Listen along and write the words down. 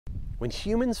When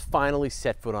humans finally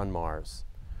set foot on Mars,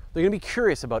 they're going to be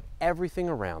curious about everything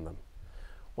around them.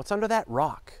 What's under that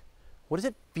rock? What does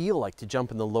it feel like to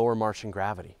jump in the lower Martian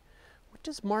gravity? What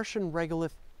does Martian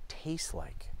regolith taste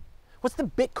like? What's the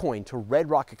Bitcoin to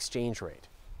red rock exchange rate?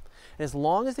 And as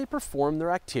long as they perform their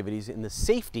activities in the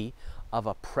safety of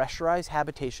a pressurized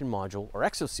habitation module or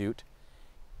exosuit,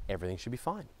 everything should be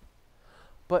fine.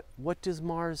 But what does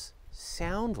Mars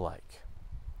sound like?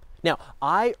 Now,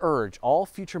 I urge all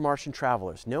future Martian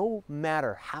travelers, no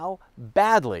matter how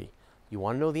badly you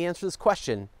want to know the answer to this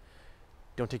question,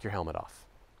 don't take your helmet off.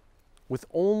 With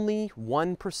only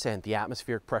 1% the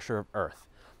atmospheric pressure of Earth,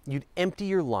 you'd empty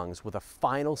your lungs with a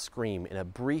final scream in a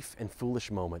brief and foolish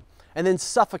moment, and then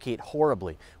suffocate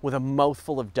horribly with a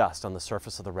mouthful of dust on the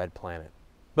surface of the red planet.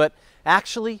 But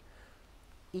actually,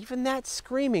 even that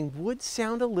screaming would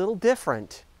sound a little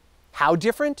different. How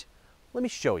different? Let me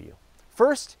show you.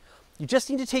 First, you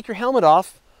just need to take your helmet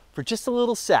off for just a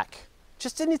little sec.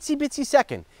 Just an itsy bitsy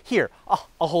second. Here, I'll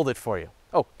hold it for you.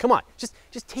 Oh, come on, just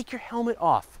take your helmet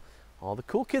off. All the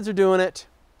cool kids are doing it.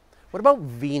 What about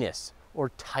Venus or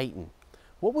Titan?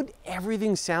 What would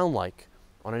everything sound like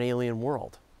on an alien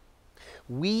world?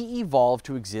 We evolved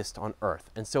to exist on Earth,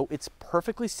 and so it's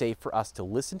perfectly safe for us to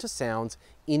listen to sounds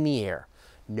in the air.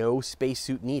 No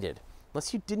spacesuit needed,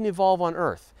 unless you didn't evolve on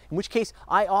Earth, in which case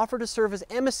I offer to serve as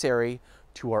emissary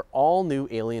to our all-new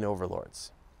alien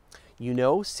overlords. You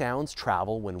know, sounds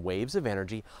travel when waves of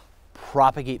energy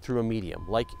propagate through a medium,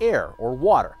 like air or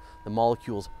water. The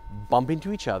molecules bump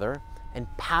into each other and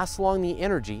pass along the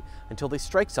energy until they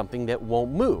strike something that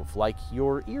won't move, like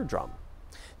your eardrum.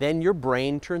 Then your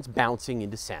brain turns bouncing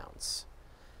into sounds.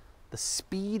 The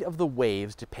speed of the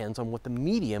waves depends on what the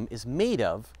medium is made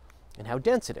of and how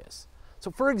dense it is. So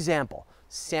for example,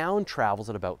 sound travels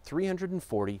at about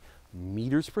 340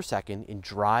 meters per second in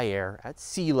dry air at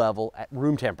sea level at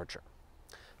room temperature.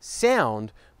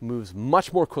 Sound moves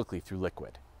much more quickly through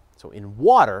liquid. So in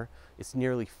water, it's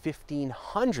nearly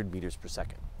 1,500 meters per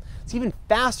second. It's even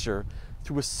faster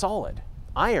through a solid.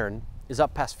 Iron is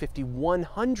up past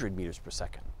 5,100 meters per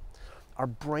second. Our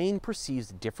brain perceives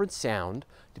different sound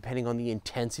depending on the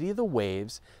intensity of the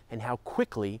waves and how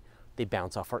quickly they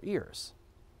bounce off our ears.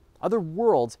 Other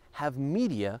worlds have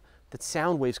media that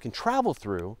sound waves can travel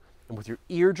through, and with your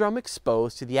eardrum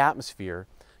exposed to the atmosphere,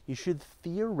 you should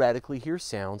theoretically hear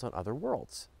sounds on other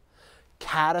worlds.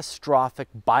 Catastrophic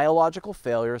biological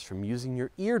failures from using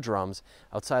your eardrums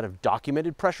outside of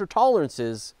documented pressure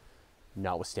tolerances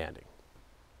notwithstanding.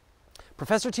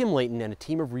 Professor Tim Layton and a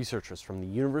team of researchers from the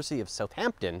University of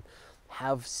Southampton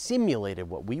have simulated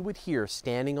what we would hear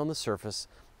standing on the surface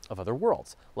of other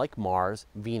worlds, like Mars,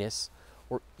 Venus,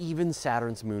 or even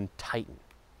Saturn's moon Titan.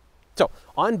 So,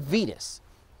 on Venus,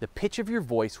 the pitch of your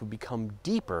voice would become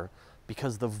deeper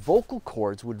because the vocal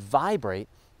cords would vibrate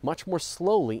much more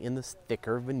slowly in the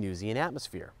thicker Venusian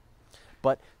atmosphere.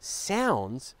 But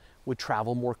sounds would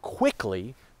travel more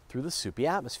quickly through the soupy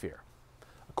atmosphere.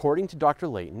 According to Dr.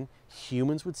 Layton,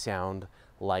 humans would sound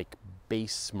like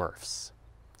bass Smurfs.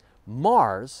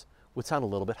 Mars would sound a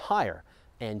little bit higher,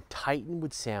 and Titan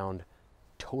would sound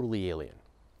totally alien.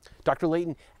 Dr.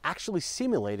 Layton actually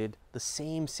simulated the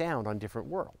same sound on different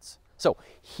worlds. So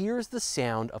here's the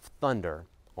sound of thunder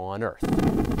on Earth.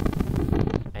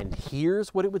 And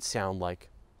here's what it would sound like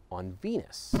on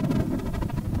Venus.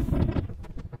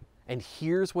 And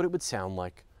here's what it would sound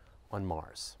like on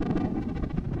Mars.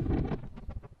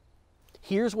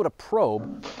 Here's what a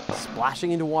probe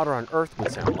splashing into water on Earth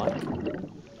would sound like.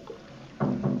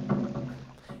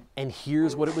 And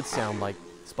here's what it would sound like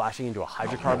splashing into a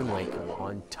hydrocarbon lake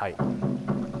on Titan.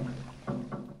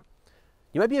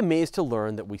 You might be amazed to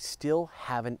learn that we still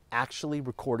haven't actually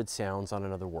recorded sounds on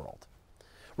another world.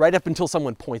 Right up until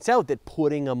someone points out that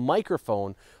putting a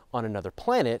microphone on another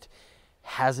planet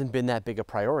hasn't been that big a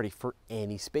priority for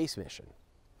any space mission.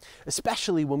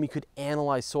 Especially when we could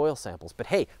analyze soil samples. But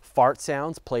hey, fart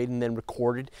sounds played and then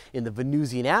recorded in the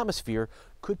Venusian atmosphere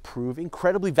could prove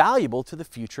incredibly valuable to the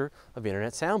future of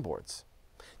internet soundboards.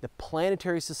 The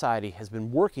Planetary Society has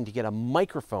been working to get a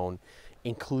microphone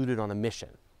included on a mission.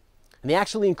 And they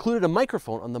actually included a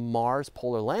microphone on the Mars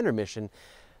Polar Lander mission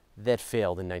that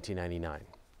failed in 1999.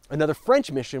 Another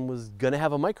French mission was going to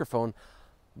have a microphone,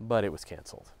 but it was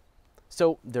canceled.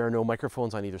 So there are no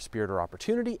microphones on either Spirit or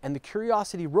Opportunity, and the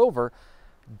Curiosity rover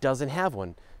doesn't have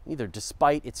one either,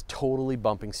 despite its totally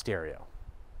bumping stereo.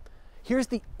 Here's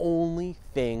the only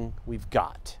thing we've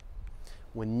got.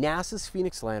 When NASA's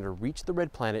Phoenix lander reached the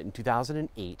Red Planet in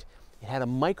 2008, it had a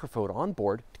microphone on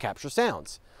board to capture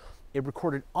sounds. It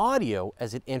recorded audio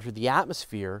as it entered the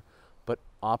atmosphere, but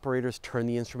operators turned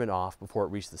the instrument off before it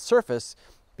reached the surface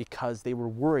because they were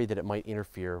worried that it might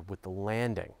interfere with the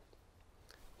landing.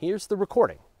 Here's the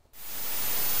recording.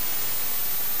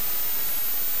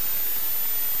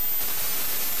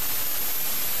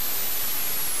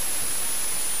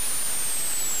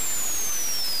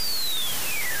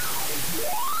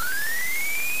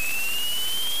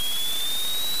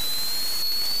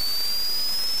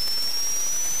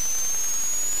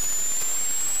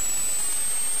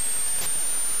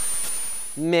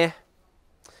 Meh.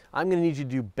 I'm going to need you to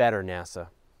do better, NASA.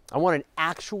 I want an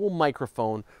actual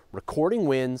microphone recording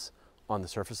winds on the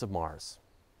surface of Mars.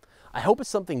 I hope it's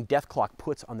something Death Clock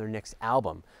puts on their next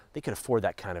album. They could afford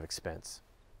that kind of expense.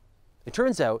 It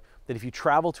turns out that if you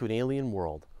travel to an alien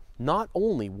world, not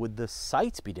only would the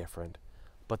sights be different,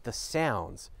 but the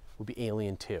sounds would be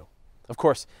alien too. Of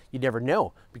course, you'd never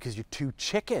know because you're too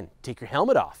chicken to take your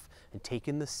helmet off and take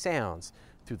in the sounds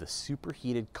through the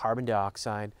superheated carbon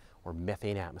dioxide or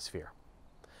methane atmosphere.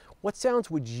 What sounds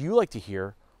would you like to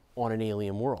hear on an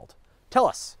alien world? Tell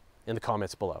us in the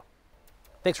comments below.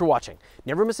 Thanks for watching.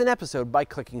 Never miss an episode by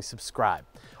clicking subscribe.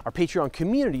 Our Patreon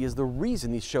community is the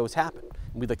reason these shows happen.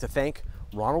 And we'd like to thank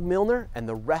Ronald Milner and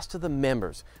the rest of the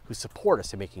members who support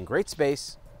us in making great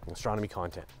space and astronomy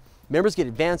content. Members get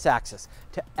advanced access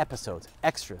to episodes,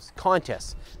 extras,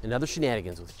 contests, and other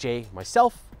shenanigans with Jay,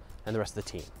 myself, and the rest of the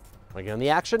team. Want to get on the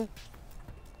action?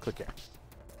 Click here.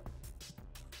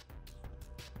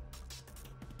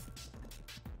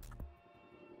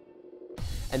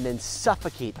 And then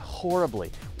suffocate horribly.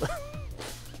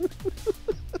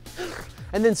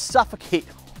 And then suffocate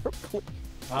horribly.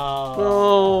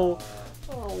 Oh.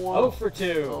 Oh. 0 for 2.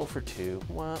 0 for 2.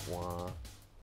 Wah, wah.